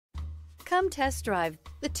Come test drive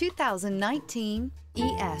the 2019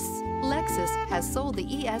 ES. Lexus has sold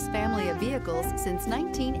the ES family of vehicles since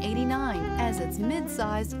 1989 as its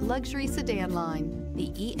mid-sized luxury sedan line.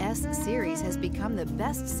 The ES series has become the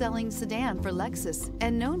best-selling sedan for Lexus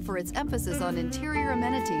and known for its emphasis on interior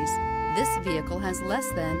amenities. This vehicle has less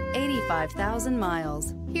than 85,000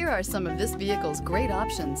 miles. Here are some of this vehicle's great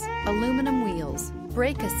options: aluminum wheels,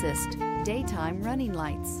 brake assist, daytime running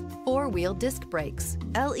lights, four-wheel disc brakes,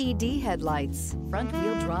 LED headlights,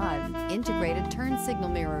 front-wheel drive, integrated turn signal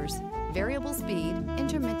mirrors, variable speed,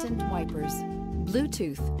 intermittent wipers,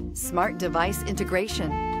 Bluetooth, smart device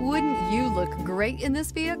integration. Wouldn't you look great in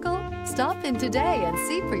this vehicle? Stop in today and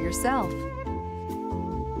see for yourself.